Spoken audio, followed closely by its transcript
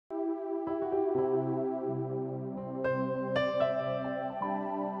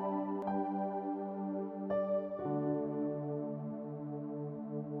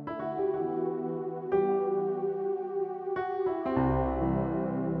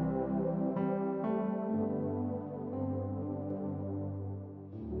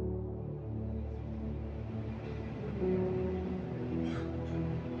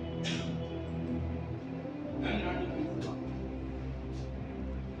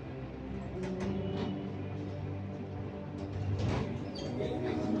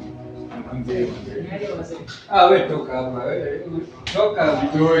Ah, we toka hapa. Toka.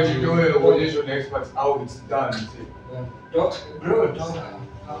 Tuwe onyesho next but how it's done. Bro, toka.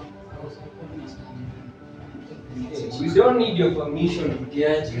 We don't need your permission to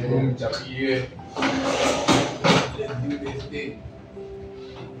get you. Mchapie. Let's do this thing.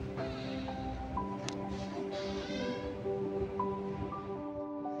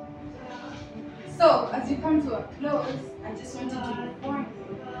 So, as you come to a close, I just wanted to inform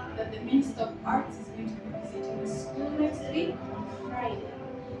you that the Minister of Arts is going to be visiting the school next week on Friday.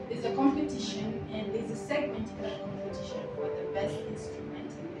 There's a competition and there's a segment in that competition for the best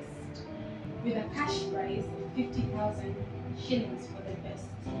instrumentalist with a cash prize of 50,000 shillings for the best.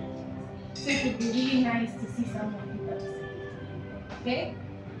 So it would be really nice to see someone who participates. Okay?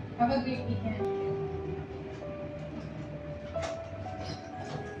 Have a great weekend.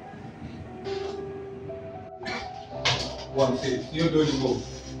 One six. You do the move.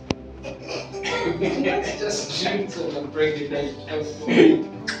 Just drink some break the night.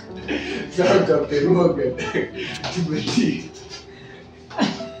 Sound of the Morgan. Timothy.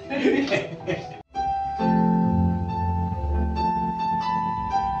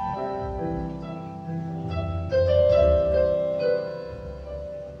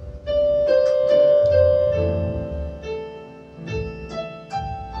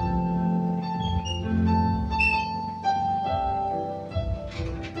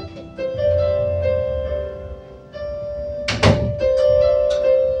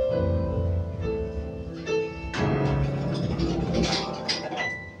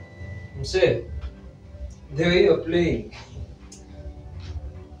 Say, the way you're playing.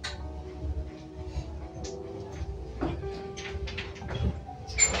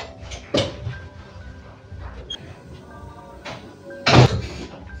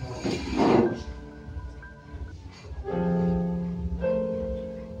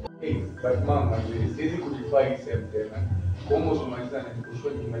 Hey, but mama, siwezi kulifaa hii sehemu tena. Kama usomaliza na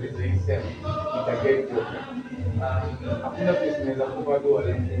nikushua nimaliza hii sehemu, nitaget problem. Hakuna place naweza kupa doa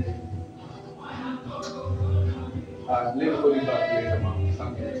leo. Let me call you back later, mom.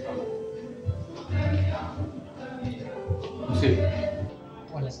 Something is coming.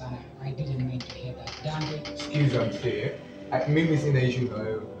 Pole sana. I didn't mean to hear that. Damn it. Excuse me, msee. Mimi sina issue na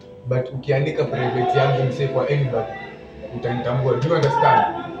wewe. But ukiandika private yangu msee kwa anybody, utanitambua. Do you understand?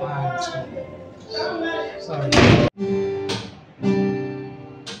 Sorry.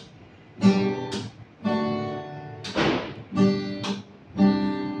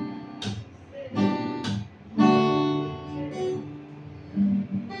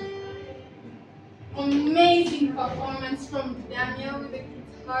 Amazing performance from Daniel with the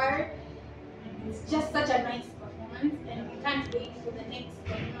guitar. It's just such a nice performance, and we can't wait for the next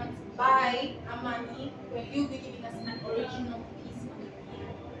performance by Amani, where you'll be giving us an original piece on the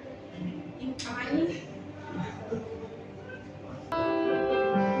piano. In Amani.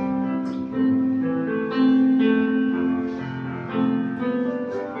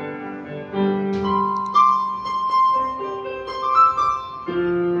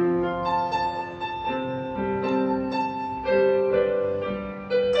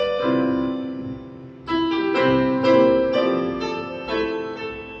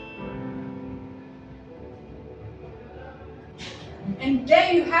 And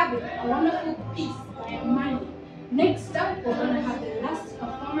there you have it, a wonderful piece by Amani. Next up, we're going to have the last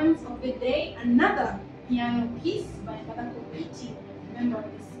performance of the day, another piano piece by another competing member of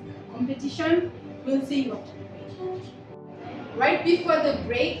this competition. We'll see you after the break. Right before the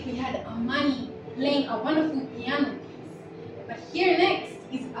break, we had Amani playing a wonderful piano piece. But here next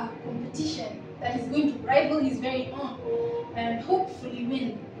is a competition that is going to rival his very own and hopefully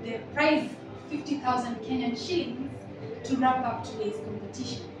win the prize of 50,000 Kenyan shillings to wrap up today's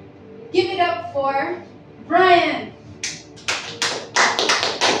competition. Give it up for Brian!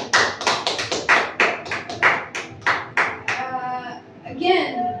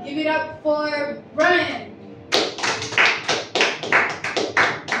 Again, give it up for Brian!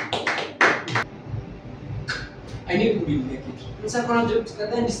 I knew we will make it. Msakona jokes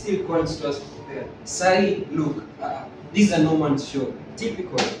kadhaa still wants to us prepare. Sai, look, this is a no man's show.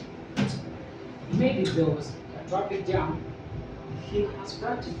 Typical. Maybe there was a traffic jam. He has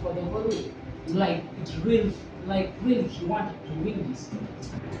practiced for the whole week. Like really he wanted to win this.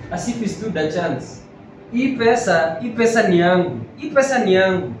 As if he stood a chance. Hii pesa ni yangu. Hii pesa ni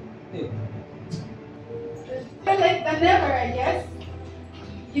yangu. Better late than never, I guess.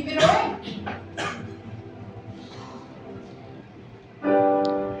 Give it away.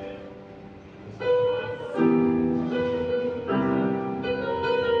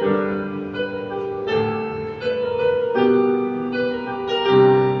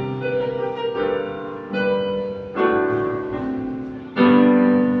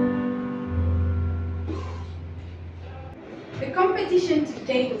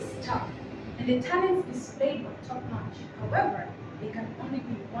 day was tough, and the talents displayed were top-notch. However, there can only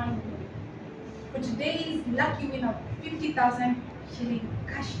be one winner. For today's lucky winner of 50,000 shilling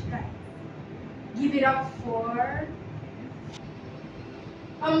cash prize, give it up for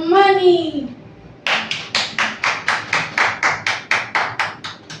Amani!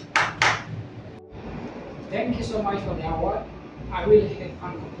 Thank you so much for the award. I really had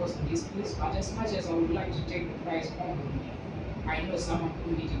fun composing this piece, but as much as I would like to take the prize home with me, I know someone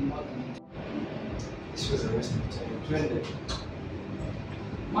who needed more than it. This was a waste of time. Twende.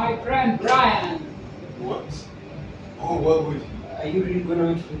 My friend Brian. What? Oh, what would you? Are you really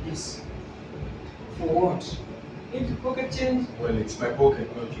gonna wait for this? For what? Empty pocket change? Well, it's my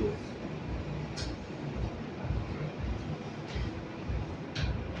pocket, not yours.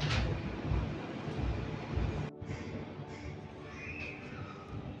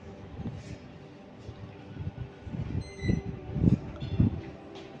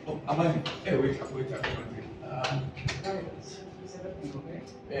 Oh, Amani. Hey, wait up, Amani. Is everything okay?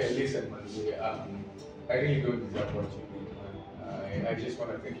 Hey, listen, man. I really don't deserve what you did, man. I just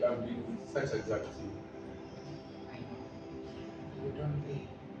want to thank you. I've been such a jack to you. I know. You don't pay.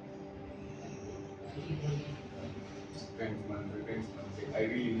 Thanks, man. Thanks, man. I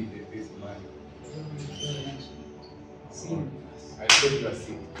really needed this, man. See you. I told you a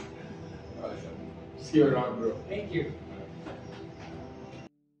seat. Awesome. See you around, bro. Thank you.